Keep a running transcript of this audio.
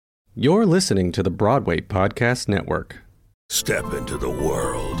You're listening to the Broadway Podcast Network. Step into the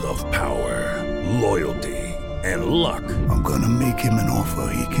world of power, loyalty, and luck. I'm gonna make him an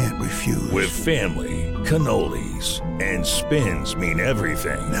offer he can't refuse. With family, cannolis, and spins mean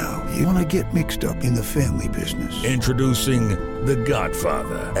everything. Now, you wanna get mixed up in the family business. Introducing The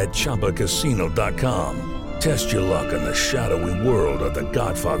Godfather at ChumbaCasino.com. Test your luck in the shadowy world of The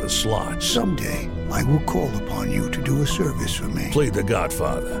Godfather slot. Someday, I will call upon you to do a service for me. Play The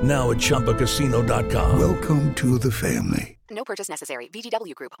Godfather now at ChumbaCasino.com. Welcome to the family. No purchase necessary.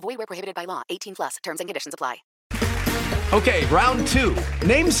 VGW Group. Void where prohibited by law. 18 plus. Terms and conditions apply. Okay, round two.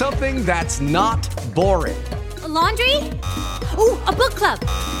 Name something that's not boring. A laundry? Ooh, a book club.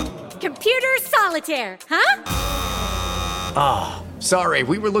 Computer solitaire, huh? Ah, oh, sorry.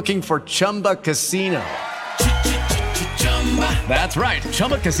 We were looking for Chumba Casino. That's right.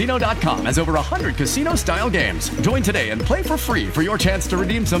 ChumbaCasino.com has over 100 casino-style games. Join today and play for free for your chance to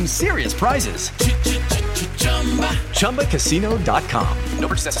redeem some serious prizes. ChumbaCasino.com. No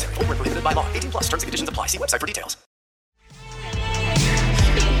purchase necessary. Void where prohibited by law. 18 plus. Terms and conditions apply. See website for details.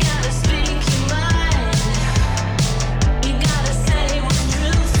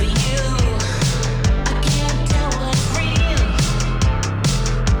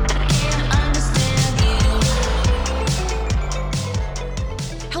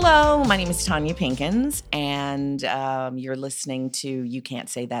 Hello, my name is Tanya Pinkins, and you're listening to You Can't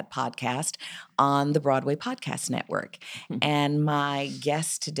Say That podcast on the Broadway Podcast Network. And my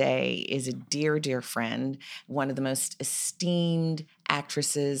guest today is a dear, dear friend, one of the most esteemed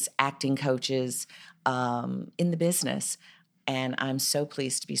actresses, acting coaches in the business. And I'm so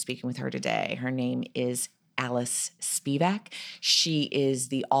pleased to be speaking with her today. Her name is Alice Spivak. She is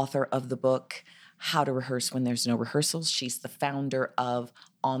the author of the book, How to Rehearse When There's No Rehearsals. She's the founder of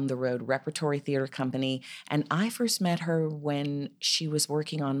On the Road Repertory Theater Company. And I first met her when she was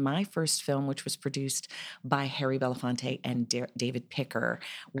working on my first film, which was produced by Harry Belafonte and David Picker.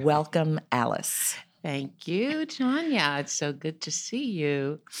 Welcome, Alice. Thank you, Tanya. It's so good to see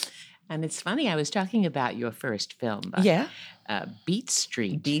you. And it's funny, I was talking about your first film. Beat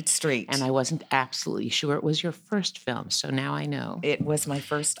Street. Beat Street. And I wasn't absolutely sure it was your first film, so now I know. It was my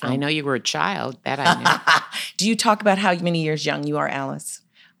first film. I know you were a child, that I knew. Do you talk about how many years young you are, Alice?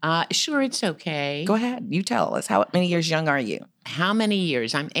 Sure, it's okay. Go ahead. You tell us. How many years young are you? How many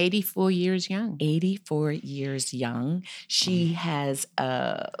years? I'm 84 years young. 84 years young. She has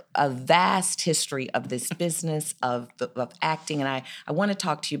a vast history of this business, of acting. And I want to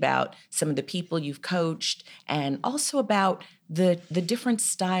talk to you about some of the people you've coached and also about the different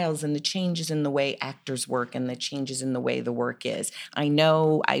styles and the changes in the way actors work and the changes in the way the work is. I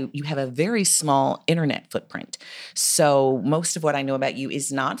know you have a very small internet footprint. So most of what I know about you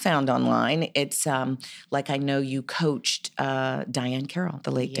is not found online. It's like I know you coached Diahann Carroll,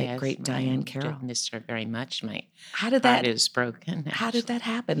 the late, great Diahann Carroll. I miss her very much. My heart is broken. Actually. How did that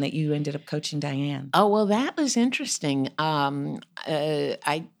happen that you ended up coaching Diahann? Oh, well, that was interesting.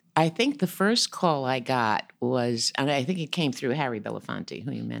 I think the first call I got was, and I think it came through Harry Belafonte,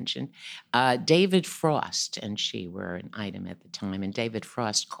 who you mentioned, David Frost and she were an item at the time. And David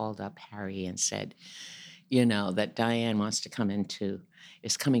Frost called up Harry and said, you know, that Diahann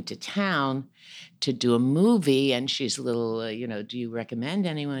is coming to town to do a movie, and she's a little, do you recommend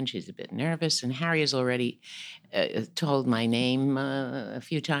anyone? She's a bit nervous, and Harry has already told my name a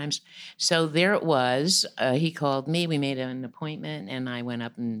few times. So there it was. He called me. We made an appointment, and I went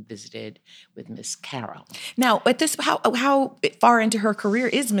up and visited with Miss Carroll. Now, at this, how far into her career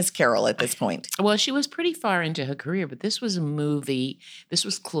is Miss Carroll at this point? Well, she was pretty far into her career, but this was a movie. This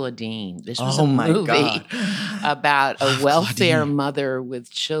was Claudine. This was a movie about a welfare mother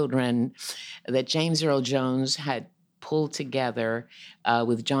with children that James Earl Jones had pulled together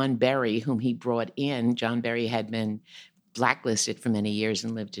with John Berry, whom he brought in. John Berry had been blacklisted for many years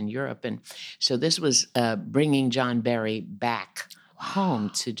and lived in Europe. And so this was bringing John Berry back home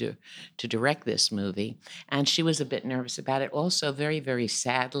to direct this movie. And she was a bit nervous about it. Also, very, very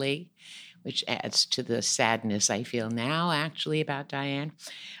sadly, which adds to the sadness I feel now, actually, about Diahann,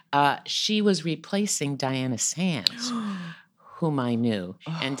 she was replacing Diana Sands, whom I knew.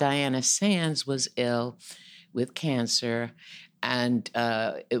 Oh. And Diana Sands was ill with cancer, and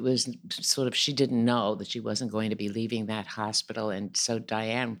it was sort of, she didn't know that she wasn't going to be leaving that hospital, and so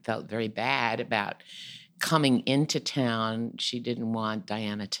Diahann felt very bad about coming into town. She didn't want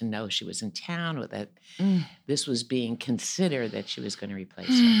Diana to know she was in town, or that this was being considered that she was going to replace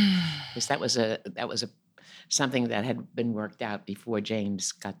her. Because that was something that had been worked out before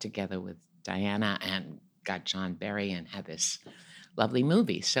James got together with Diana and got John Berry and had this lovely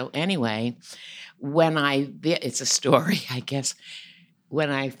movie. So anyway, it's a story, I guess. when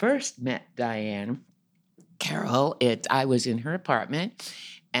I first met Diane Carroll, I was in her apartment,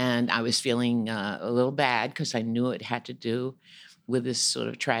 and I was feeling a little bad because I knew it had to do with this sort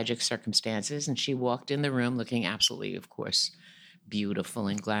of tragic circumstances. And she walked in the room looking absolutely, of course, beautiful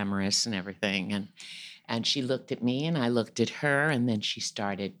and glamorous and everything. And she looked at me, and I looked at her, and then she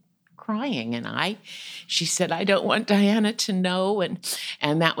started crying. And she said, I don't want Diana to know. And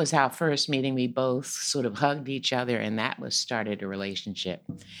that was our first meeting. We both sort of hugged each other, and that started a relationship,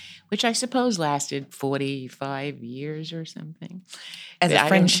 which I suppose lasted 45 years or something. As a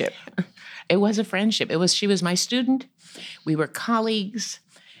friendship. It was a friendship. She was my student. We were colleagues.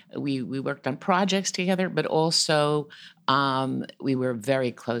 We worked on projects together, but also we were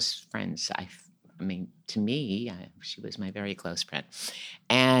very close friends. I mean, to me, she was my very close friend.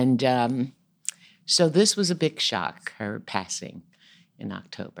 And so this was a big shock. Her passing in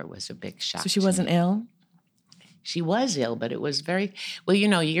October was a big shock. So she wasn't ill? She was ill, but it was well,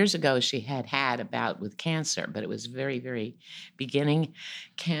 years ago she had a bout with cancer, but it was very, very beginning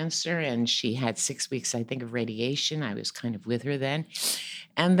cancer. And she had 6 weeks, I think, of radiation. I was kind of with her then.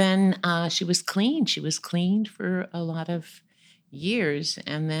 And then she was clean. She was cleaned for a lot of years.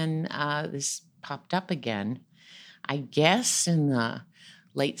 And then this popped up again, I guess, in the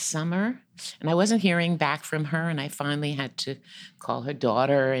late summer. And I wasn't hearing back from her. And I finally had to call her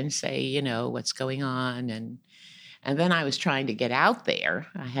daughter and say, what's going on. And then I was trying to get out there.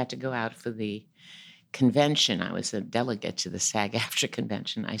 I had to go out for the convention. I was a delegate to the SAG-AFTRA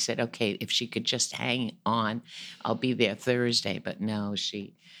convention. I said, okay, if she could just hang on, I'll be there Thursday. But no,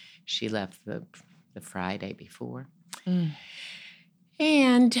 she left the Friday before. Mm.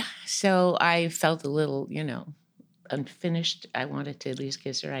 And so I felt a little, unfinished. I wanted to at least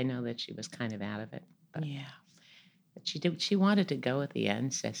kiss her. I know that she was kind of out of it. But yeah. But she wanted to go at the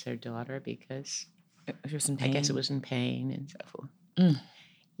end, says her daughter, because it was in pain. I guess it was in pain and so forth. Mm.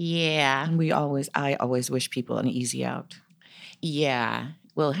 Yeah. And I always wish people an easy out. Yeah.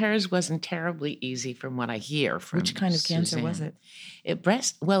 Well, hers wasn't terribly easy from what I hear from Which kind of cancer Suzanne. was it? It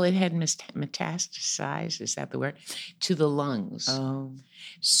had metastasized, is that the word? To the lungs. Oh.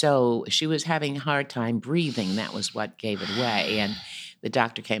 So she was having a hard time breathing. That was what gave it away. And the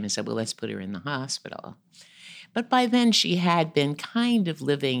doctor came and said, well, let's put her in the hospital. But by then she had been kind of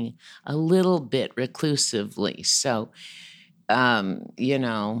living a little bit reclusively. So,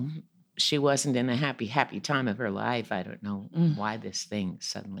 she wasn't in a happy time of her life. I don't know why this thing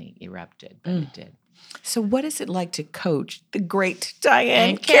suddenly erupted, but it did. So what is it like to coach the great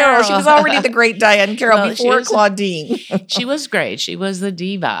Diane Carroll? She was already the great Diane Carroll before Claudine. She was great. She was the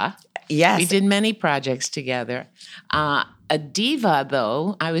diva. Yes. We did many projects together. A diva,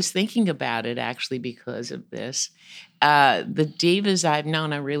 though, I was thinking about it actually because of this. The divas I've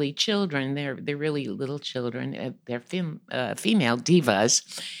known are really children. They're really little children. They're female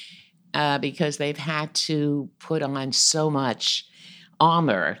divas because they've had to put on so much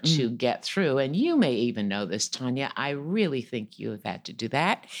armor to get through. And you may even know this, Tanya. I really think you have had to do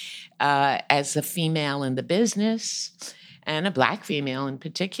that as a female in the business, and a Black female in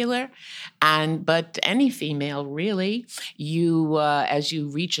particular. But any female, really, you as you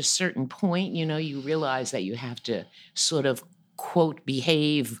reach a certain point, you realize that you have to sort of, quote,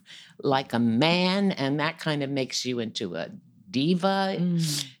 behave like a man, and that kind of makes you into a diva.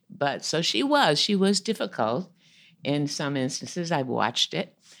 But so she was difficult in some instances. I've watched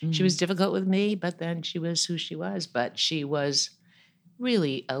it. She was difficult with me, but then she was who she was. But she was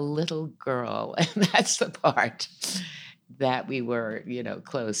really a little girl, and that's the part that we were,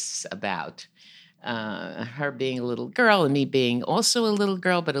 close about. Her being a little girl and me being also a little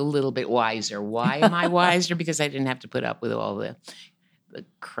girl, but a little bit wiser. Why am I wiser? Because I didn't have to put up with all the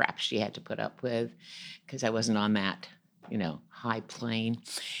crap she had to put up with, because I wasn't on that, high plane.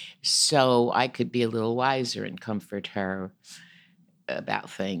 So I could be a little wiser and comfort her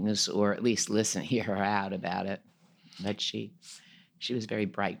about things, or at least hear her out about it. But she was very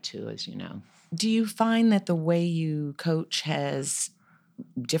bright too, as you know. Do you find that the way you coach has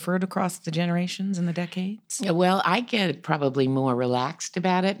differed across the generations and the decades? Yeah, well, I get probably more relaxed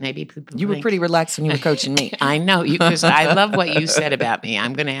about it. Maybe people You were pretty relaxed when you were coaching me. I know, because I love what you said about me.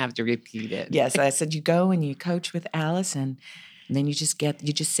 I'm going to have to repeat it. Yes, I said you go and you coach with Alice, and then you're just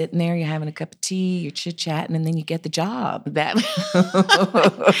sitting there, you're having a cup of tea, you're chit-chatting, and then you get the job. And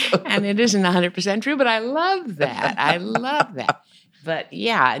it isn't 100% true, but I love that. But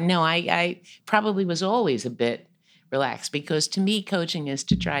yeah, no, I probably was always a bit relax. Because to me, coaching is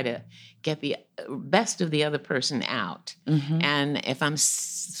to try to get the best of the other person out. And if I'm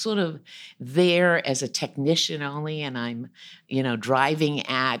sort of there as a technician only, and I'm, driving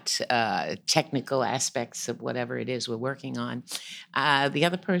at technical aspects of whatever it is we're working on, the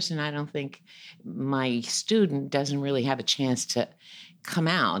other person, I don't think my student doesn't really have a chance to come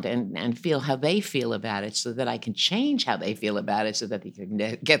out and feel how they feel about it, so that I can change how they feel about it so that they can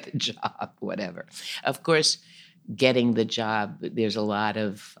get the job, whatever. Of course, getting the job, there's a lot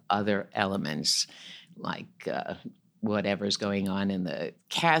of other elements, like whatever's going on in the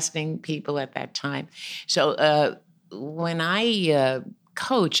casting people at that time. So when I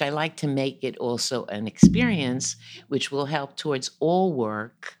coach, I like to make it also an experience which will help towards all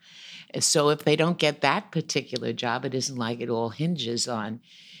work. So if they don't get that particular job, it isn't like it all hinges on,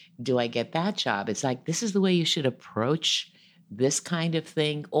 do I get that job? It's like, this is the way you should approach this kind of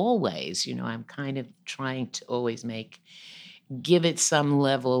thing always. I'm kind of trying to always give it some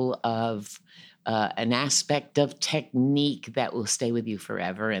level of an aspect of technique that will stay with you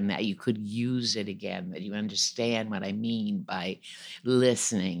forever, and that you could use it again, that you understand what I mean by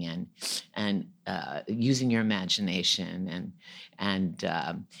listening and using your imagination and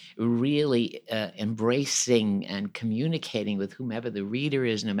really embracing and communicating with whomever the reader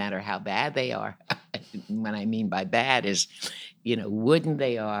is, no matter how bad they are. What I mean by bad is, wooden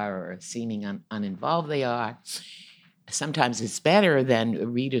they are or seeming uninvolved they are. Sometimes it's better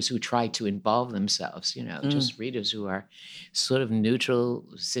than readers who try to involve themselves, just readers who are sort of neutral,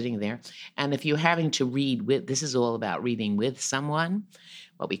 sitting there. And if you're having to read with, this is all about reading with someone,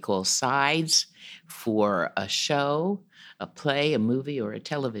 what we call sides for a show, a play, a movie, or a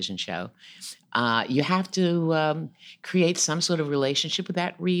television show. You have to create some sort of relationship with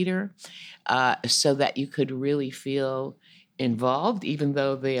that reader so that you could really feel involved, even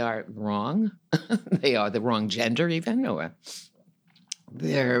though they are wrong. They are the wrong gender even, or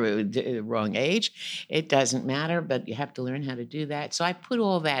they're the wrong age. It doesn't matter, but you have to learn how to do that. So I put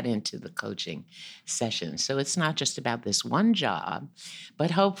all that into the coaching session. So it's not just about this one job, but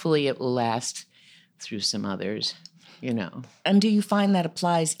hopefully it will last through some others. And do you find that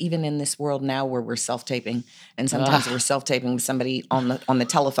applies even in this world now where we're self-taping, and sometimes we're self-taping with somebody on the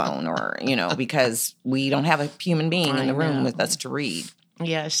telephone, or because we don't have a human being in the room with us to read?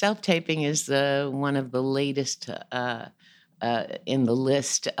 Yeah, self-taping is one of the latest in the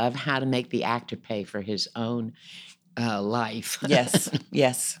list of how to make the actor pay for his own life.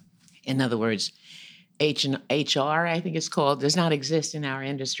 Yes. In other words, HR, I think it's called, does not exist in our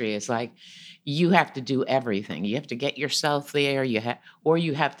industry. It's like, you have to do everything. You have to get yourself there. Or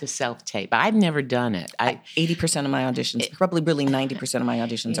you have to self-tape. I've never done it. 80% of my auditions, probably really 90% of my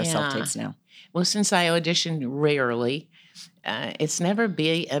auditions are self-tapes now. Well, since I audition rarely, it's never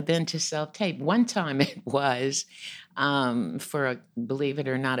been to self-tape. One time it was believe it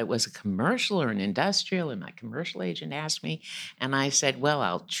or not, it was a commercial or an industrial, and my commercial agent asked me, and I said, well,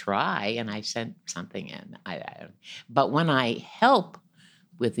 I'll try, and I sent something in. But when I help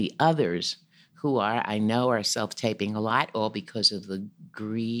with the others who I know are self-taping a lot, all because of the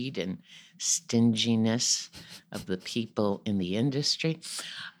greed and stinginess of the people in the industry.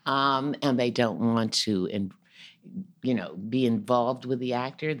 And they don't want to, be involved with the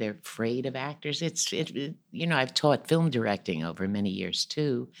actor. They're afraid of actors. I've taught film directing over many years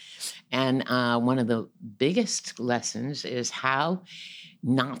too. And one of the biggest lessons is how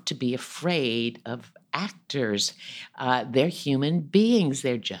not to be afraid of actors. They're human beings.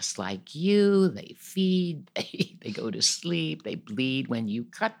 They're just like you. They feed, they go to sleep, they bleed when you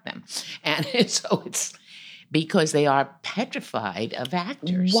cut them. And so it's because they are petrified of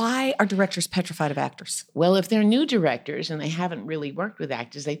actors. Why are directors petrified of actors? Well, if they're new directors and they haven't really worked with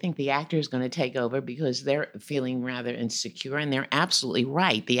actors, they think the actor is going to take over because they're feeling rather insecure, and they're absolutely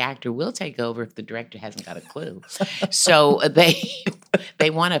right. The actor will take over if the director hasn't got a clue. So they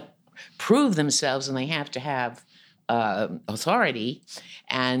want to prove themselves, and they have to have authority,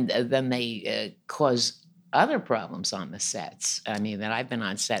 and then they cause other problems on the sets. I mean, that I've been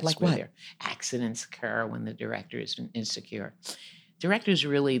on sets like where accidents occur when the director is insecure. Directors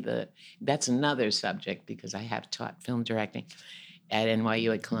really that's another subject, because I have taught film directing at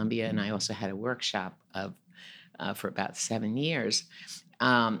NYU at Columbia, and I also had a workshop for about 7 years,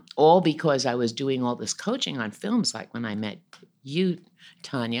 all because I was doing all this coaching on films. Like when I met you,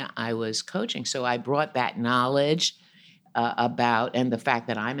 Tanya, I was coaching. So I brought that knowledge about, and the fact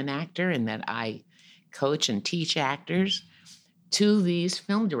that I'm an actor and that I coach and teach actors to these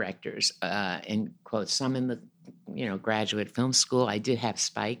film directors, in quotes, some in the graduate film school. I did have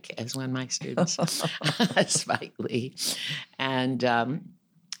Spike as one of my students, Spike Lee. And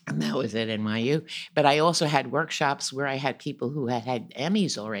And that was at NYU. But I also had workshops where I had people who had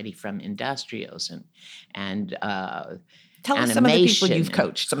Emmys already from Industrials and Tell us animation. some of the people you've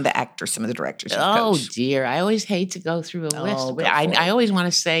coached, some of the actors, some of the directors you've coached. Oh, dear. I always hate to go through a list, but go for it. I always want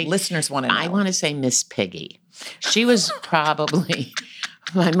to say... Listeners want to know. I want to say Miss Piggy. She was probably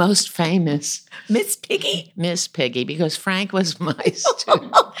my most famous... Miss Piggy? Miss Piggy, because Frank was my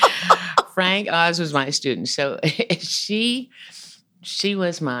student. Frank Oz was my student. So she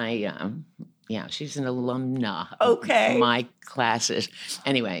was my... she's an alumna of my classes.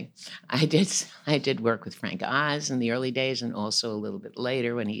 Anyway, I did work with Frank Oz in the early days and also a little bit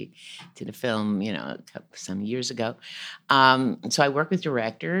later when he did a film, some years ago. So I work with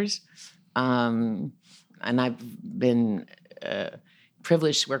directors, and I've been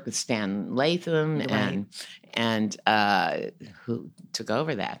privileged to work with Stan Latham and who took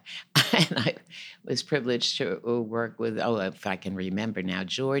over that. And I was privileged to work with, if I can remember now,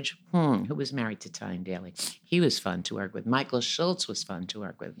 George, who was married to Tyne Daly. He was fun to work with. Michael Schultz was fun to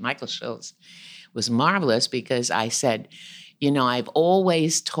work with. Michael Schultz was marvelous because I said, I've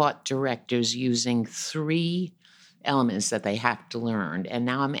always taught directors using 3 elements that they have to learn, and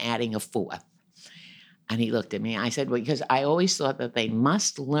now I'm adding a 4th. And he looked at me. I said, because I always thought that they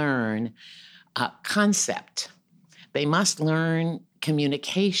must learn concept. They must learn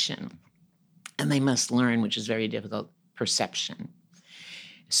communication. And they must learn, which is very difficult, perception.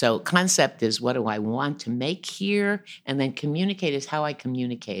 So concept is, what do I want to make here? And then communicate is how I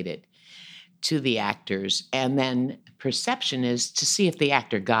communicate it to the actors. And then perception is to see if the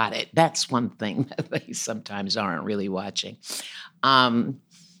actor got it. That's one thing that they sometimes aren't really watching.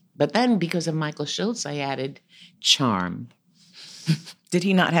 But then because of Michael Schultz, I added charm. Did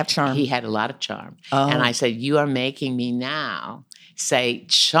he not have charm? He had a lot of charm. Oh. And I said, you are making me now say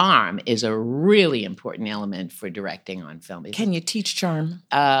charm is a really important element for directing on film. Can you teach charm?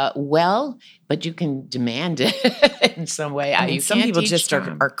 Well, but you can demand it in some way. Some people just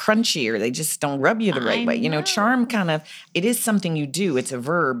are crunchy, or they just don't rub you the right way. Charm it is something you do. It's a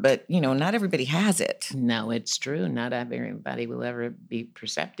verb, but, not everybody has it. No, it's true. Not everybody will ever be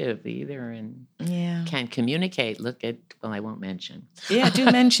perceptive either and can communicate. I won't mention. Yeah, do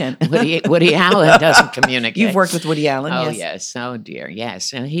mention. Woody Allen doesn't communicate. You've worked with Woody Allen, yes. Oh, yes. Oh, dear,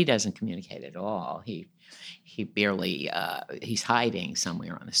 yes. And he doesn't communicate at all. He barely, he's hiding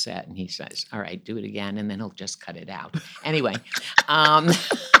somewhere on the set, and he says, all right, do it again, and then he'll just cut it out. Anyway, and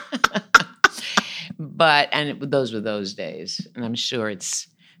those were those days, and I'm sure it's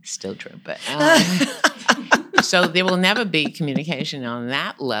still true. But so there will never be communication on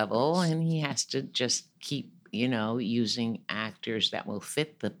that level, and he has to just keep, using actors that will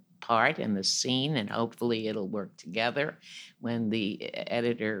fit the part and the scene, and hopefully it'll work together when the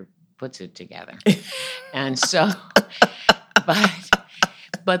editor puts it together. And so,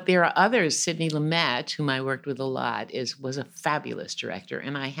 but there are others. Sidney Lumet, whom I worked with a lot, was a fabulous director,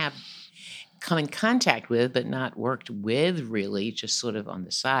 and I have come in contact with, but not worked with really, just sort of on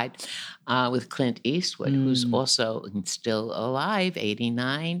the side, with Clint Eastwood, who's also still alive,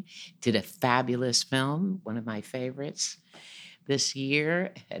 89, did a fabulous film, one of my favorites this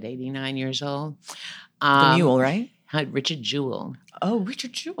year at 89 years old. The Mule, right? Richard Jewell. Oh,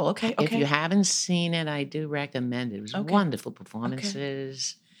 Richard Jewell. Okay. If you haven't seen it, I do recommend it. It was wonderful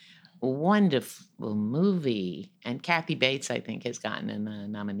performances, wonderful movie. And Kathy Bates, I think, has gotten a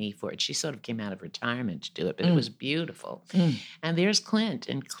nominee for it. She sort of came out of retirement to do it, but it was beautiful. And there's Clint.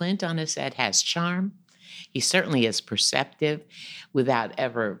 And Clint on a set has charm. He certainly is perceptive without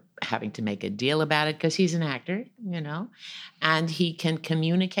ever having to make a deal about it because he's an actor, and he can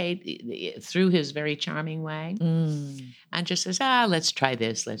communicate through his very charming way and just says, let's try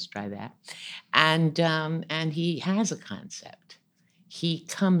this, let's try that. And he has a concept. He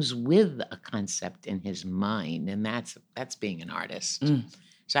comes with a concept in his mind, and that's being an artist.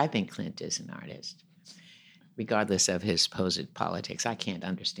 So I think Clint is an artist. Regardless of his supposed politics. I can't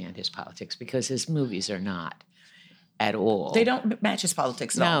understand his politics because his movies are not at all. They don't match his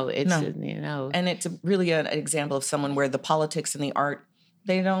politics at all. No, it's, And it's really an example of someone where the politics and the art,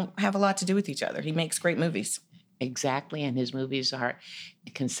 they don't have a lot to do with each other. He makes great movies. Exactly, and his movies are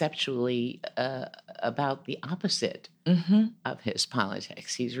conceptually about the opposite of his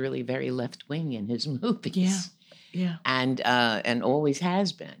politics. He's really very left-wing in his movies. Yeah. And always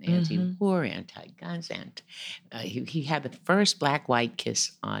has been anti-war, anti-guns, and he had the first black-white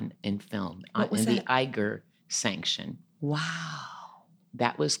kiss in film in the Iger sanction. Wow,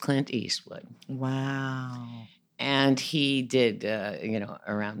 that was Clint Eastwood. Wow, and he did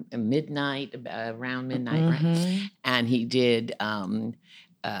around midnight, right? And he did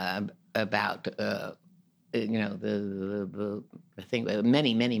about the thing,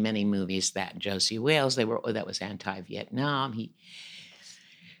 many movies that Josie Wales, that was anti-Vietnam.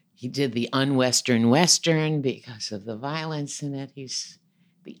 He did the unwestern Western because of the violence in it. He's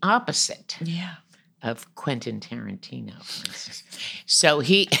the opposite of Quentin Tarantino, for instance.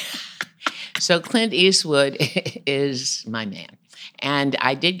 So Clint Eastwood is my man. And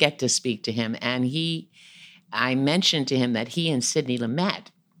I did get to speak to him, and I mentioned to him that he and Sidney Lumet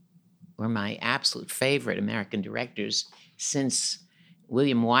were my absolute favorite American directors since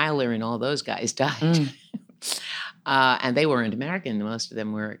William Wyler and all those guys died. And they weren't American. Most of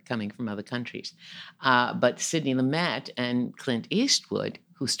them were coming from other countries. But Sidney Lumet and Clint Eastwood,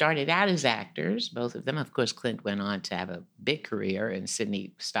 who started out as actors, both of them. Of course, Clint went on to have a big career, and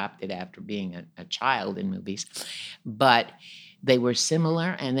Sidney stopped it after being a child in movies. But they were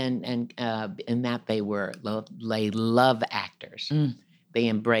similar, and in that they love actors. They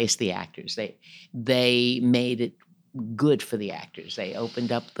embraced the actors. They made it good for the actors. They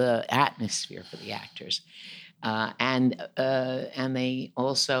opened up the atmosphere for the actors. And they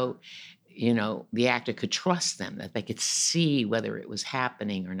also, the actor could trust them, that they could see whether it was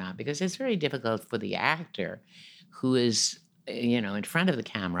happening or not, because it's very difficult for the actor who is, in front of the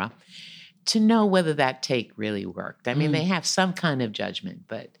camera to know whether that take really worked. I mean, they have some kind of judgment,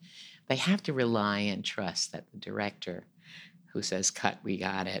 but they have to rely and trust that the director who says, cut, we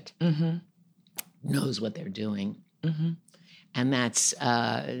got it, knows what they're doing. And that's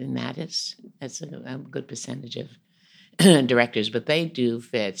a good percentage of directors, but they do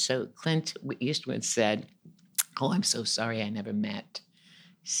fit. So Clint Eastwood said, "Oh, I'm so sorry I never met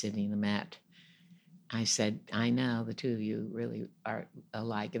Sidney Lumet." I said, "I know, the two of you really are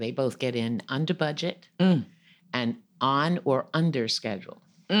alike. They both get in under budget and on or under schedule."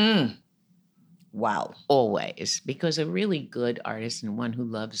 Wow. Always. Because a really good artist and one who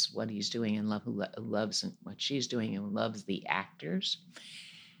loves what he's doing and loves what she's doing and loves the actors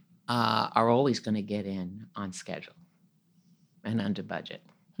are always going to get in on schedule and under budget.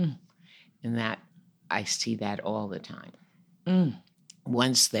 And that, I see that all the time.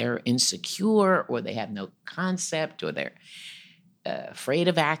 Once they're insecure or they have no concept or they're afraid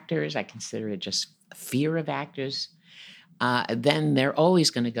of actors, I consider it just fear of actors, then they're always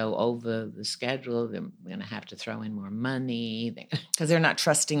going to go over the schedule. They're going to have to throw in more money. Because they're not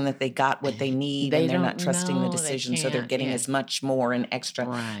trusting that they got what they need, and they're not trusting the decision, so they're getting as much more and extra.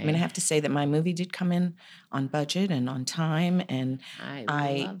 Right. I mean, I have to say that my movie did come in on budget and on time, and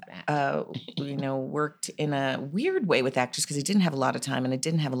I love that. worked in a weird way with actors because I didn't have a lot of time and I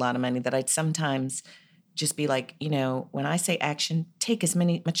didn't have a lot of money, that I'd sometimes just be like, when I say action, take as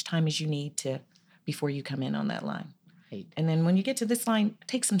much time as you need to before you come in on that line. And then when you get to this line,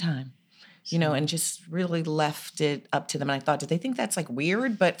 take some time, and just really left it up to them. And I thought, did they think that's like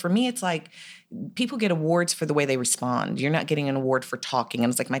weird? But for me, it's like people get awards for the way they respond. You're not getting an award for talking.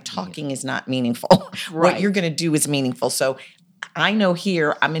 And it's like, my talking is not meaningful. Right. What you're going to do is meaningful. So I know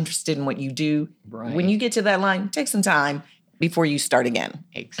here I'm interested in what you do. Right. When you get to that line, take some time before you start again.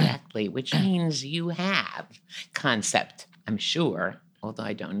 Exactly, which means you have concept, I'm sure, although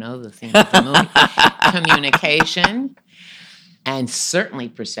I don't know the thing of the movie, communication, and certainly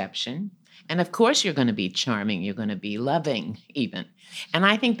perception. And of course, you're going to be charming. You're going to be loving, even. And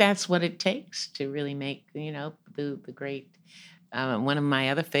I think that's what it takes to really make, the great. One of my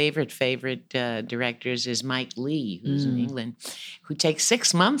other favorite directors is Mike Leigh, who's in England, who takes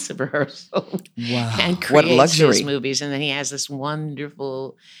 6 months of rehearsal and creates his movies. And then he has this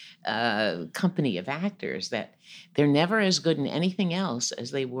wonderful company of actors that they're never as good in anything else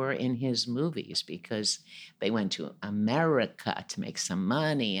as they were in his movies, because they went to America to make some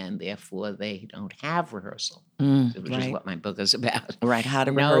money and therefore they don't have rehearsal, which is what my book is about. Right, how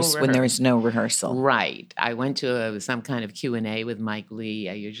to rehearse when there is no rehearsal. Right. I went to some kind of Q&A with Mike Leigh.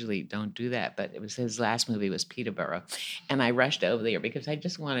 I usually don't do that, but it was his last movie was Peterborough. And I rushed over there because I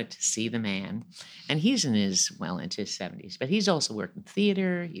just wanted to see the man. And he's into his 70s, but he's also worked in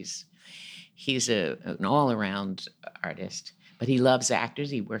theater. He's an all-around artist, but he loves actors.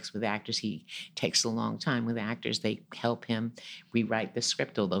 He works with actors. He takes a long time with actors. They help him rewrite the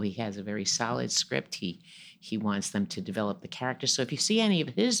script, although he has a very solid script. He wants them to develop the characters. So if you see any of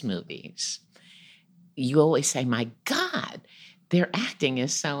his movies, you always say, my God, their acting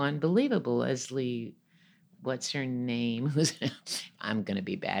is so unbelievable. Leslie, what's her name? I'm going to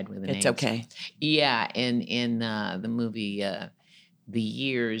be bad with the names. It's okay. Yeah, in the movie The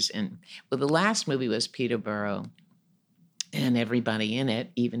Years. The last movie was Peterborough, and everybody in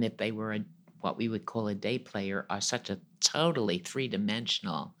it, even if they were what we would call a day player, are such a totally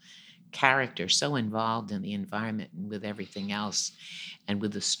three-dimensional character so involved in the environment and with everything else and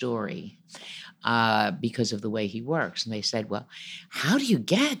with the story because of the way he works. And they said, well, how do you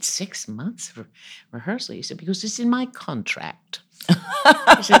get 6 months of rehearsal? He said, because it's in my contract.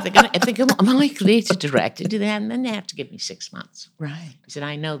 He said, if they're likely to direct it, then they have to give me 6 months. Right. He said,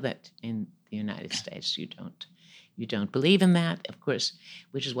 I know that in the United States you don't believe in that, of course,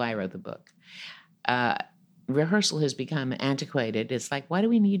 which is why I wrote the book. Rehearsal has become antiquated. It's like, why do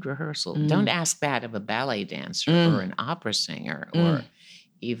we need rehearsal? Don't ask that of a ballet dancer or an opera singer or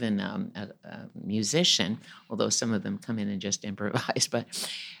even a musician, although some of them come in and just improvise.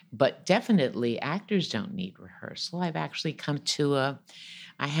 But definitely actors don't need rehearsal. I've actually come to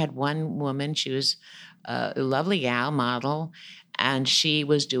I had one woman, she was a lovely gal, model, and she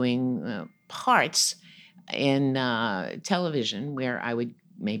was doing parts in television where I would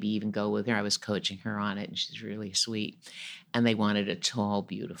maybe even go with her. I was coaching her on it, and she's really sweet. And they wanted a tall,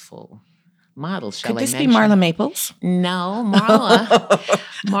 beautiful model. Could this be Marla Maples? No, Marla.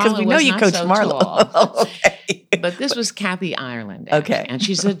 Because we know you coach Marla. Okay. But this was Kathy Ireland. Actually, okay. And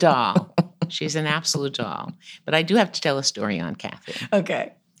she's a doll. She's an absolute doll. But I do have to tell a story on Kathy.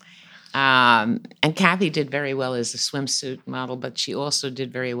 Okay. And Kathy did very well as a swimsuit model, but she also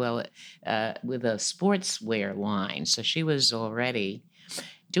did very well with a sportswear line. So she was already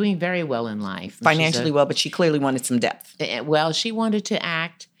doing very well in life. Financially well, but she clearly wanted some depth. Well, she wanted to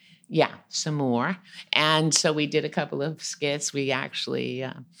act, some more. And so we did a couple of skits. We actually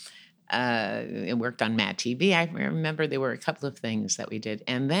worked on Mad TV. I remember there were a couple of things that we did.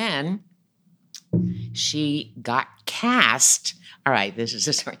 And then she got cast, all right, this is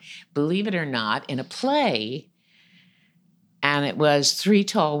a story, believe it or not, in a play. And it was Three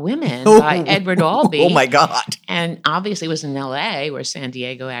Tall Women by Edward Albee. Oh, my God. And obviously it was in L.A. or San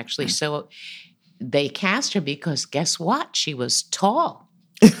Diego, actually. So they cast her because guess what? She was tall.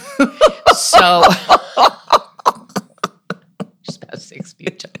 So she's about 6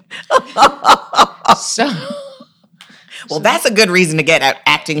 feet tall. So... Well, that's a good reason to get an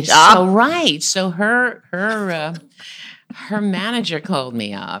acting job. So, right. So her manager called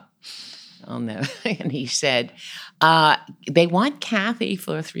me up and he said, they want Kathy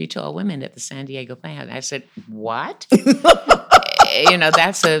for Three Tall Women at the San Diego Playhouse. I said, what?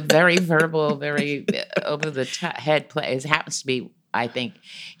 That's a very verbal, very over-the-head play. It happens to be, I think,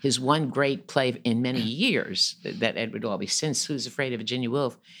 his one great play in many years that Edward Albee, since Who's Afraid of Virginia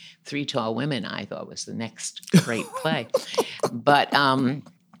Woolf, Three Tall Women, I thought was the next great play. But, and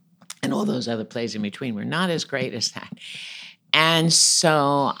all those other plays in between were not as great as that. And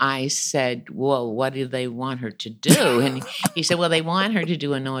so I said, well, what do they want her to do? And he said, well, they want her to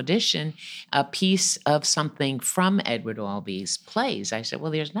do an audition, a piece of something from Edward Albee's plays. I said,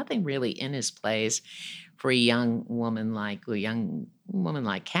 well, there's nothing really in his plays for a young woman like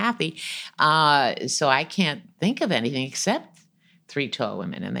Kathy. So I can't think of anything except Three Tall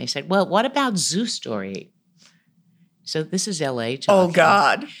Women. And they said, well, what about Zoo Story? So this is L.A. talking. Oh,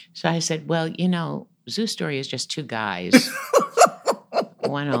 God. So I said, well, Zoo Story is just two guys.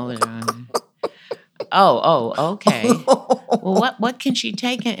 One older. Oh, okay. Well, what can she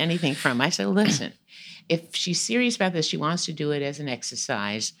take anything from? I said, listen, if she's serious about this, she wants to do it as an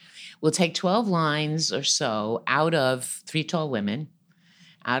exercise. We'll take 12 lines or so out of Three Tall Women,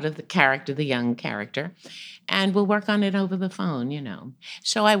 out of the character, the young character, and we'll work on it over the phone,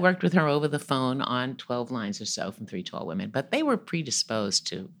 So I worked with her over the phone on 12 lines or so from Three Tall Women, but they were predisposed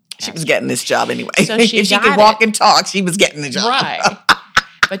to. She was getting this job anyway. So if she could walk and talk, she was getting the job. Right.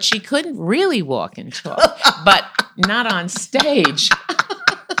 But she couldn't really walk and talk, but not on stage.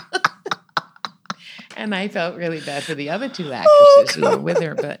 And I felt really bad for the other two actresses who were with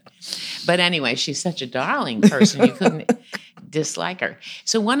her. But anyway, she's such a darling person. You couldn't dislike her.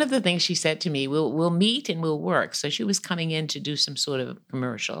 So one of the things she said to me, we'll meet and we'll work. So she was coming in to do some sort of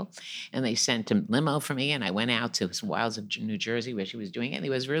commercial, and they sent a limo for me, and I went out to Wilds of New Jersey where she was doing it. And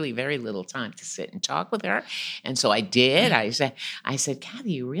there was really very little time to sit and talk with her. And so I did. I said,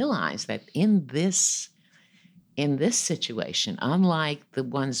 Kathy, you realize that in this situation, unlike the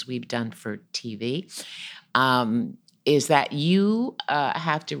ones we've done for TV, is that you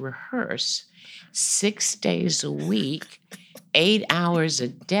have to rehearse 6 days a week, 8 hours a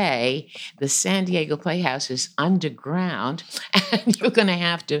day. The San Diego Playhouse is underground, and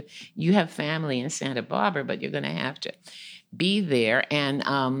you have family in Santa Barbara, but you're going to have to be there and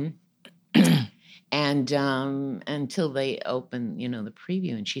until they open, the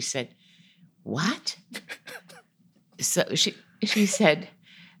preview. And she said, what? So she said,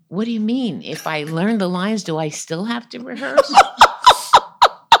 what do you mean? If I learn the lines, do I still have to rehearse?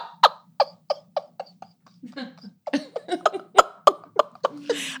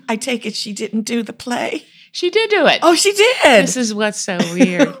 I take it she didn't do the play. She did do it. Oh, she did. This is what's so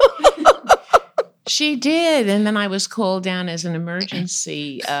weird. She did, and then I was called down as an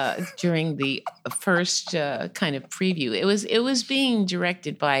emergency during the first kind of preview. It was being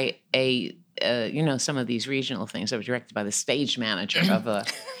directed by some of these regional things. It was directed by the stage manager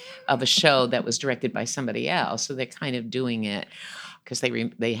of a show that was directed by somebody else. So they're kind of doing it because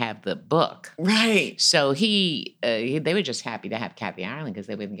they have the book, right? So they were just happy to have Kathy Ireland because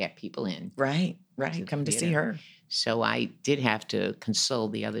they wouldn't get people in, right, come to see her. So I did have to console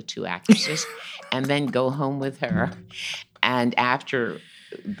the other two actresses and then go home with her. And after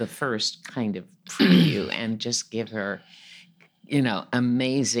the first kind of preview and just give her,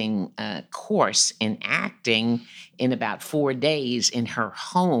 amazing course in acting in about 4 days in her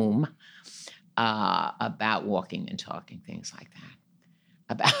home about walking and talking, things like that.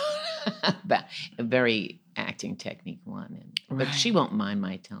 About a very acting technique one. But she won't mind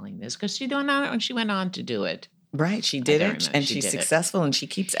my telling this because she went on to do it. Right, she did it, and she's successful, and she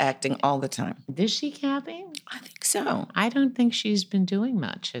keeps acting all the time. Is she, Kathy? I think so. I don't think she's been doing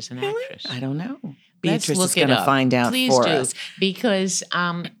much as an actress. I don't know. Let's Beatrice look is going to find out Please for do, us. Because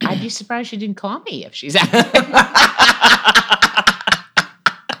I'd be surprised she didn't call me if she's acting.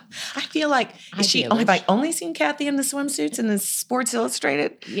 I feel like have I only seen Kathy in the swimsuits in the Sports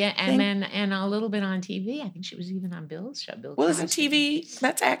Illustrated? Yeah, and a little bit on TV. I think she was even on Bill's show. Well, isn't TV,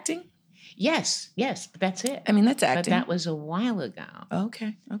 that's acting? Yes, but that's it. I mean, that's acting. But that was a while ago.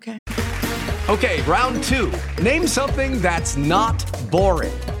 Okay. Okay, round two. Name something that's not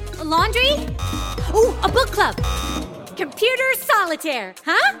boring. A laundry? Ooh, a book club. Computer solitaire,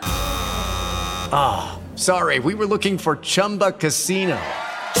 huh? Sorry, we were looking for Chumba Casino.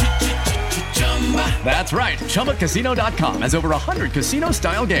 That's right. ChumbaCasino.com has over 100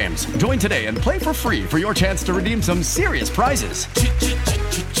 casino-style games. Join today and play for free for your chance to redeem some serious prizes.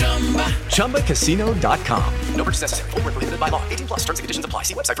 ChumbaCasino.com. No purchase necessary. Void where prohibited by law. 18+ terms and conditions apply.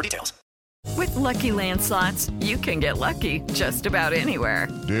 See website for details. With Lucky Land Slots, you can get lucky just about anywhere.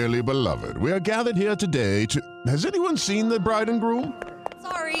 Dearly beloved, we are gathered here today to... Has anyone seen the bride and groom?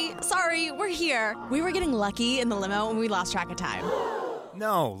 Sorry, we're here. We were getting lucky in the limo and we lost track of time.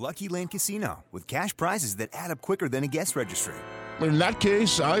 No, Lucky Land Casino, with cash prizes that add up quicker than a guest registry. In that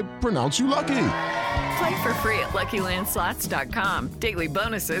case, I pronounce you lucky. Play for free at LuckyLandSlots.com. Daily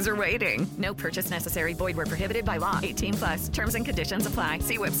bonuses are waiting. No purchase necessary. Void where prohibited by law. 18+. Terms and conditions apply.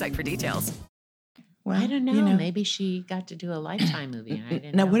 See website for details. Well, I don't know. Maybe she got to do a Lifetime movie. And I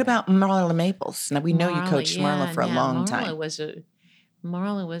didn't know. What about Marla Maples? Now, we know you coached Marla for a long time.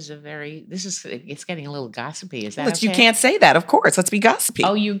 Marla was a very, it's getting a little gossipy. Is that okay? You can't say that, of course. Let's be gossipy.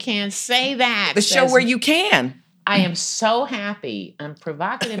 Oh, you can't say that. The show where you can. I am so happy. I'm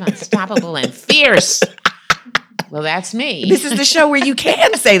provocative, unstoppable, and fierce. Well, that's me. This is the show where you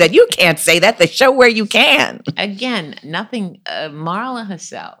can say that. You can't say that. The show where you can. Again, nothing, Marla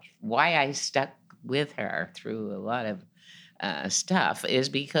herself, why I stuck with her through a lot of stuff is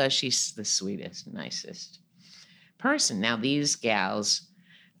because she's the sweetest, nicest person. Now, these gals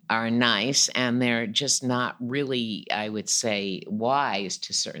are nice, and they're just not really, I would say, wise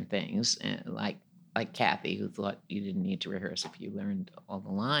to certain things, like Kathy, who thought you didn't need to rehearse if you learned all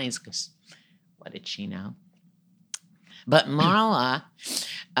the lines, because what did she know? But Marla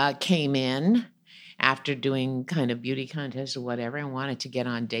came in after doing kind of beauty contests or whatever and wanted to get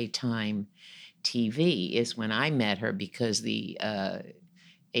on daytime TV is when I met her, because the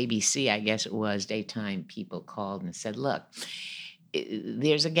ABC, I guess it was, daytime people called and said, look,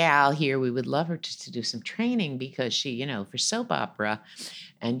 there's a gal here. We would love her to do some training because she, for soap opera,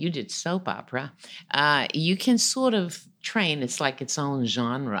 and you did soap opera, you can sort of train. It's like its own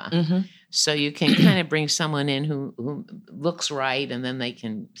genre. Mm-hmm. So you can kind of bring someone in who looks right, and then they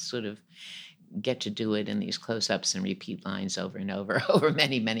can sort of get to do it in these close-ups and repeat lines over and over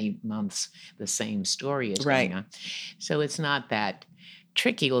many, many months. The same story is going on. So it's not that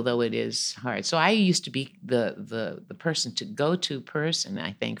tricky, although it is hard. So I used to be the person to go-to person,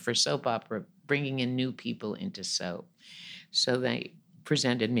 I think, for soap opera, bringing in new people into soap. So they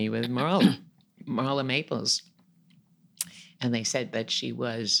presented me with Marla Maples, and they said that she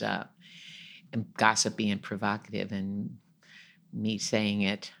was gossipy and provocative, and me saying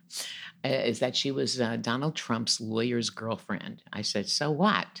it is that she was Donald Trump's lawyer's girlfriend. I said, so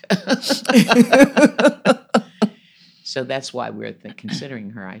what? So that's why we're considering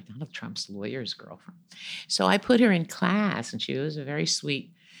her Donald Trump's lawyer's girlfriend. So I put her in class, and she was a very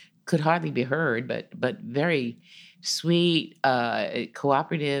sweet, could hardly be heard, but very sweet,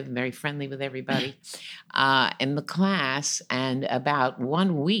 cooperative, very friendly with everybody in the class. And about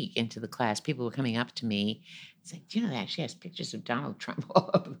 1 week into the class, people were coming up to me said, you know that she has pictures of Donald Trump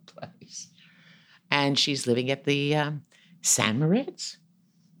all over the place. And she's living at the San Moritz.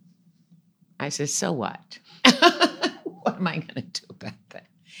 I said, so what? What am I going to do about that?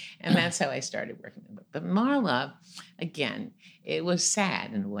 And that's how I started working on it. But Marla, again, it was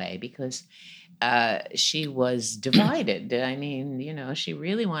sad in a way because she was divided. I mean, you know, she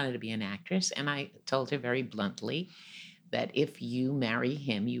really wanted to be an actress. And I told her very bluntly that if you marry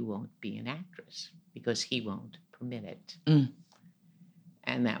him, you won't be an actress because he won't permit it.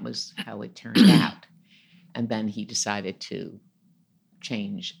 And that was how it turned out. And then he decided to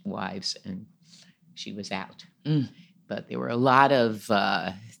change wives and she was out. But there were a lot of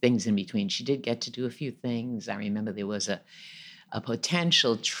things in between. She did get to do a few things. I remember there was a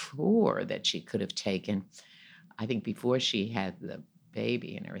potential tour that she could have taken, I think before she had the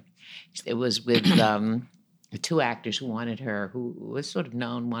baby and everything. It was with two actors who wanted her, who was sort of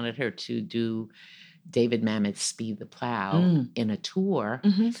known, wanted her to do David Mamet's Speed the Plow in a tour.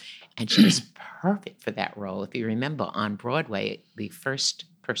 And she was perfect for that role. If you remember, on Broadway, the first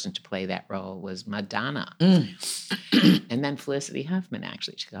person to play that role was Madonna. And then Felicity Huffman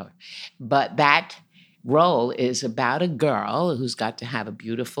actually took over. But that role is about a girl who's got to have a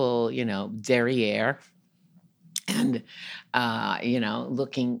beautiful, you know, derriere and, you know,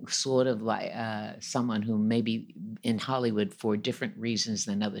 looking sort of like someone who maybe in Hollywood for different reasons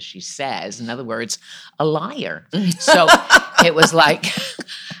than others, she says. In other words, a liar. So it was like,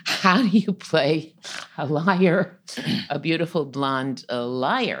 how do you play a liar, a beautiful blonde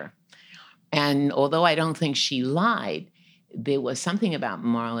liar? And although I don't think she lied, there was something about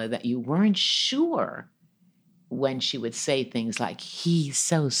Marla that you weren't sure when she would say things like, he's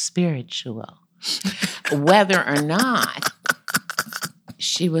so spiritual, whether or not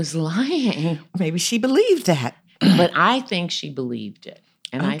she was lying. Maybe she believed that. But I think she believed it.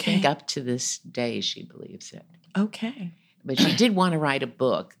 And I think up to this day, she believes it. Okay. But she did want to write a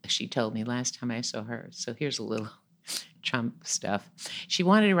book, she told me last time I saw her. So here's a little Trump stuff. She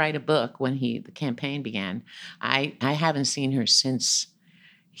wanted to write a book when the campaign began. I haven't seen her since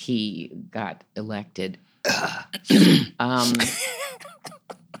he got elected.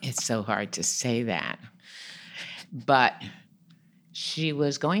 It's so hard to say that. But she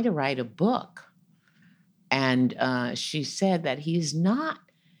was going to write a book. And she said that he's not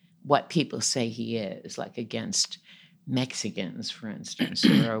what people say he is, like against Mexicans, for instance,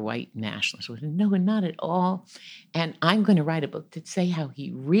 or white nationalists. No, not at all. And I'm going to write a book to say how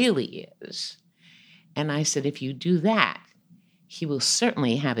he really is. And I said, if you do that, he will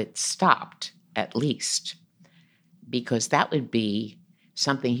certainly have it stopped, at least, because that would be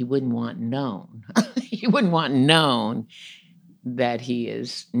something he wouldn't want known. He wouldn't want known that he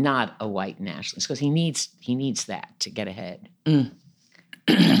is not a white nationalist, because he needs that to get ahead.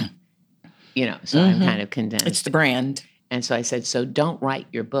 You know, so I'm kind of condensed. It's the brand. And so I said, so don't write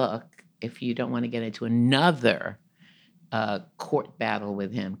your book if you don't want to get into another court battle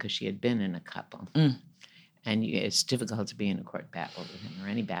with him, because she had been in a couple. And it's difficult to be in a court battle with him, or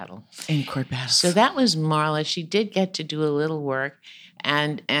any battle. Any court battle. So that was Marla. She did get to do a little work,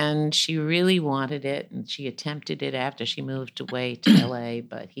 and she really wanted it, and she attempted it after she moved away to L.A.,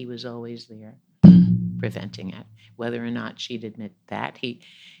 but he was always there preventing it. Whether or not she'd admit that,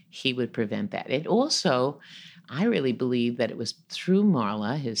 he would prevent that. It also, I really believe that it was through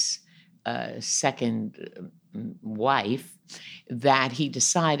Marla, his second wife, that he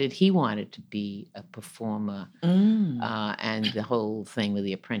decided he wanted to be a performer. And the whole thing with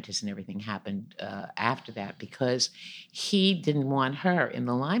The Apprentice and everything happened after that, because he didn't want her in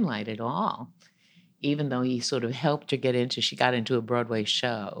the limelight at all, even though he sort of helped her she got into a Broadway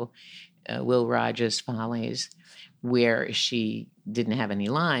show, Will Rogers' Follies, where she didn't have any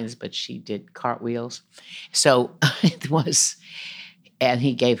lines, but she did cartwheels. So it was, and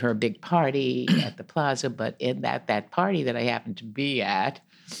he gave her a big party at the Plaza, but in that party that I happened to be at,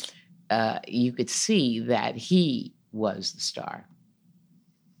 you could see that he was the star.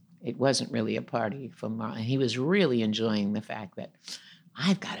 It wasn't really a party for Marla. He was really enjoying the fact that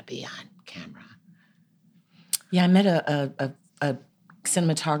I've got to be on camera. Yeah, I met a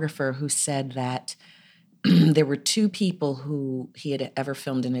cinematographer who said that there were two people who he had ever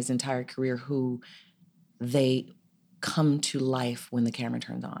filmed in his entire career who they come to life when the camera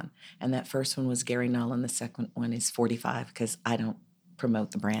turns on. And that first one was Gary Null, and the second one is 45, because I don't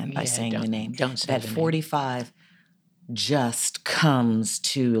promote the brand by saying the name. Don't say that the name. 45 just comes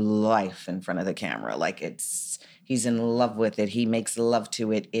to life in front of the camera. Like he's in love with it. He makes love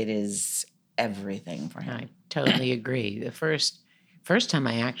to it. It is everything for him. I totally agree. The first time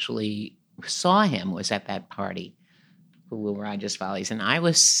I actually saw him was at that party Will Ride Just Follies. And I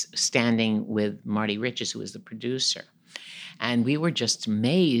was standing with Marty Richards, who was the producer. And we were just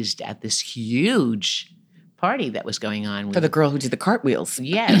amazed at this huge party that was going on. For the girl who did the cartwheels.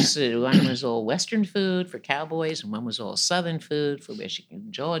 Yes. One was all Western food for cowboys, and one was all Southern food for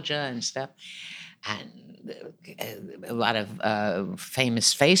Michigan, Georgia, and stuff. And a lot of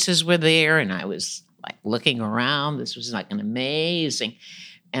famous faces were there, and I was like looking around. This was like an amazing,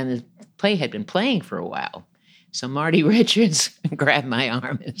 and the play had been playing for a while. So Marty Richards grabbed my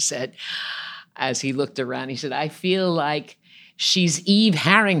arm and said, as he looked around, he said, "I feel like she's Eve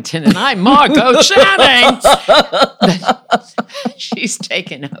Harrington and I'm Margot Channing." She's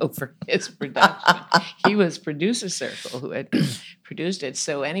taken over his production. He was producer circle who had produced it.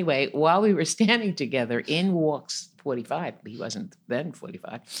 So anyway, while we were standing together, in walks 45, he wasn't then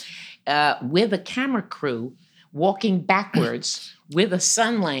 45, with a camera crew walking backwards with a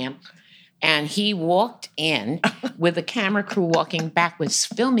sun lamp. And he walked in with a camera crew walking backwards,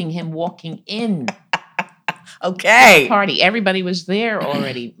 filming him walking in. Okay. Party. Everybody was there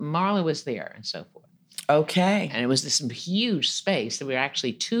already. Marla was there and so forth. Okay. And it was this huge space. There were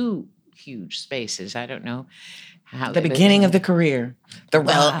actually 2 huge spaces. I don't know how. The beginning of the career.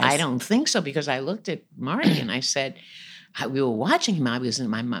 Well, I don't think so, because I looked at Marty and I said, we were watching him. I was in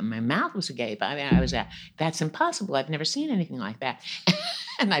my mouth was agape. I mean, I was that's impossible. I've never seen anything like that.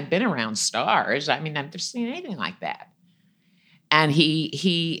 And I've been around stars. I mean, I've never seen anything like that. And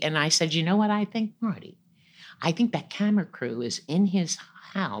and I said, you know what I think, Marty? I think that camera crew is in his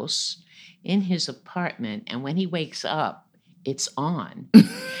house, in his apartment, and when he wakes up, it's on.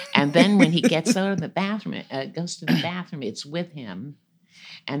 And then when he gets out of the bathroom, goes to the bathroom, it's with him.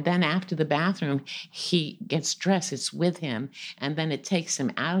 And then after the bathroom, he gets dressed, it's with him. And then it takes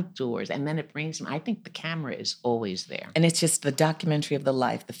him outdoors, and then it brings him. I think the camera is always there. And it's just the documentary of the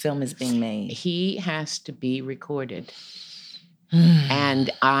life. The film is being made. He has to be recorded. And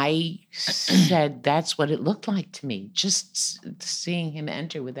I said, that's what it looked like to me, just seeing him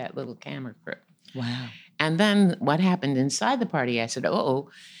enter with that little camera crew. Wow. And then what happened inside the party, I said,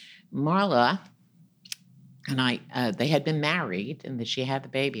 Marla and I, they had been married, and that she had the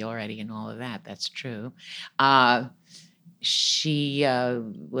baby already and all of that. That's true. She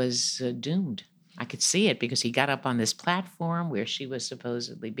was doomed. I could see it because he got up on this platform where she was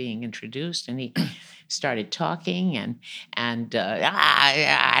supposedly being introduced, and he started talking, and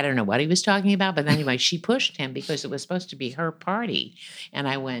I don't know what he was talking about, but anyway, she pushed him because it was supposed to be her party. And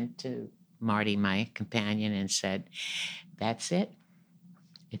I went to Marty, my companion, and said, "That's it.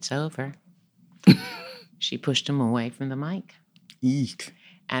 It's over." She pushed him away from the mic. Eek.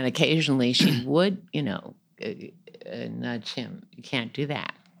 And occasionally she would, nudge him. You can't do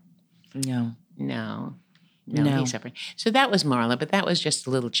that. No. No, he's separate. So that was Marla, but that was just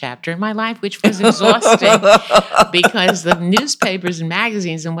a little chapter in my life, which was exhausting because the newspapers and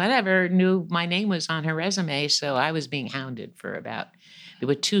magazines and whatever knew my name was on her resume. So I was being hounded there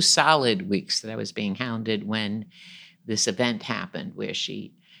were 2 solid weeks that I was being hounded when this event happened where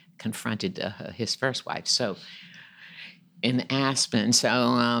she confronted his first wife. So in Aspen.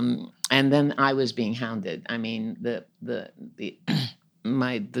 So, and then I was being hounded. I mean, the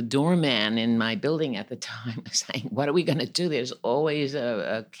doorman in my building at the time was saying, "What are we going to do? There's always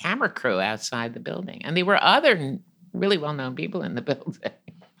a camera crew outside the building." And there were other really well-known people in the building.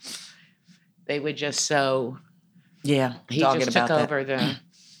 They were just so... Yeah, he just took over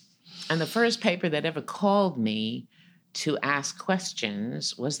And the first paper that ever called me to ask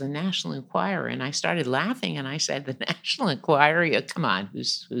questions was the National Enquirer. And I started laughing, and I said, "The National Enquirer? Come on,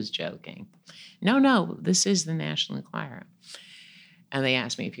 who's joking?" No, this is the National Enquirer. And they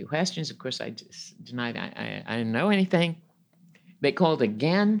asked me a few questions. Of course, I just denied I didn't know anything. They called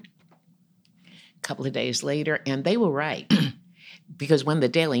again a couple of days later, and they were right. Because when the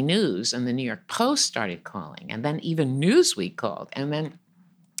Daily News and the New York Post started calling, and then even Newsweek called, and then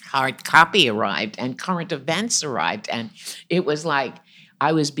Hard Copy arrived, and Current Events arrived, and it was like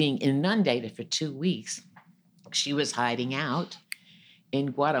I was being inundated for 2 weeks. She was hiding out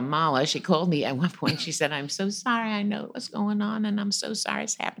in Guatemala. She called me at one point. She said, "I'm so sorry. I know what's going on, and I'm so sorry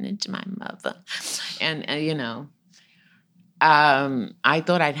it's happening to my mother." And I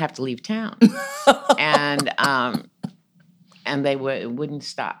thought I'd have to leave town, and they wouldn't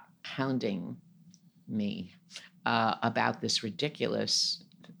stop hounding me about this ridiculous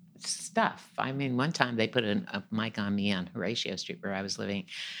stuff. I mean, one time they put a mic on me on Horatio Street where I was living,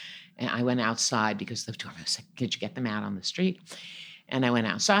 and I went outside because the doorman said, "Could you get them out on the street?" And I went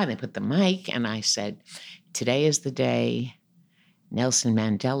outside, they put the mic, and I said, "Today is the day Nelson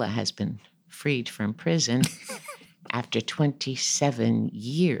Mandela has been freed from prison after 27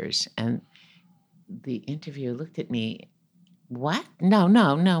 years. And the interviewer looked at me What? No.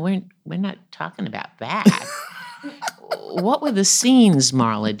 We're not talking about that. What were the scenes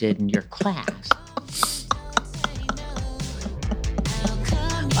Marla did in your class?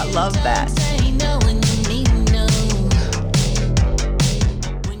 I love that.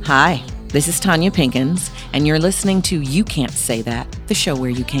 Hi, this is Tanya Pinkins, and you're listening to You Can't Say That, the show where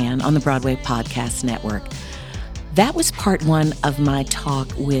you can on the Broadway Podcast Network. That was part one of my talk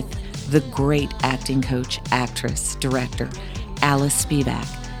with the great acting coach, actress, director, Alice Spivak.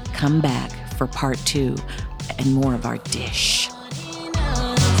 Come back for part two and more of our dish.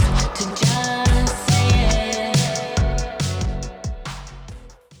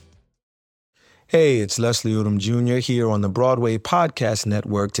 Hey, it's Leslie Odom Jr. here on the Broadway Podcast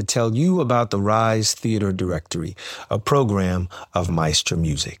Network to tell you about the Rise Theater Directory, a program of Maestra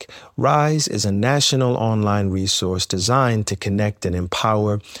Music. Rise is a national online resource designed to connect and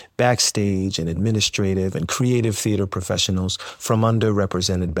empower backstage and administrative and creative theater professionals from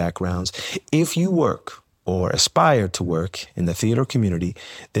underrepresented backgrounds. If you work or aspire to work in the theater community,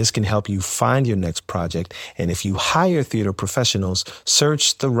 this can help you find your next project. And if you hire theater professionals,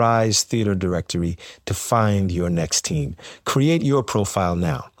 search the Rise Theater Directory to find your next team. Create your profile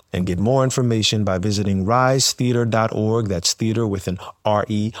now and get more information by visiting risetheater.org. That's theater with an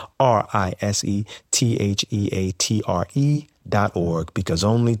RISETHEATRE.org, because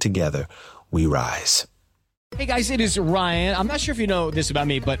only together we rise. Hey guys, it is Ryan. I'm not sure if you know this about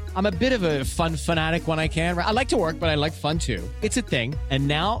me, but I'm a bit of a fun fanatic when I can. I like to work, but I like fun too. It's a thing. And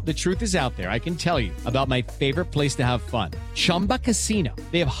now the truth is out there. I can tell you about my favorite place to have fun. Chumba Casino.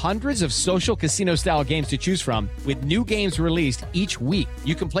 They have hundreds of social casino style games to choose from with new games released each week.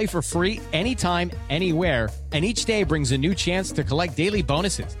 You can play for free anytime, anywhere. And each day brings a new chance to collect daily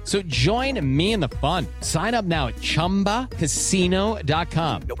bonuses. So join me in the fun. Sign up now at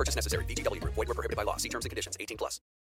ChumbaCasino.com. No purchase necessary. VGW Group. Void where prohibited by law. See terms and conditions. 18+.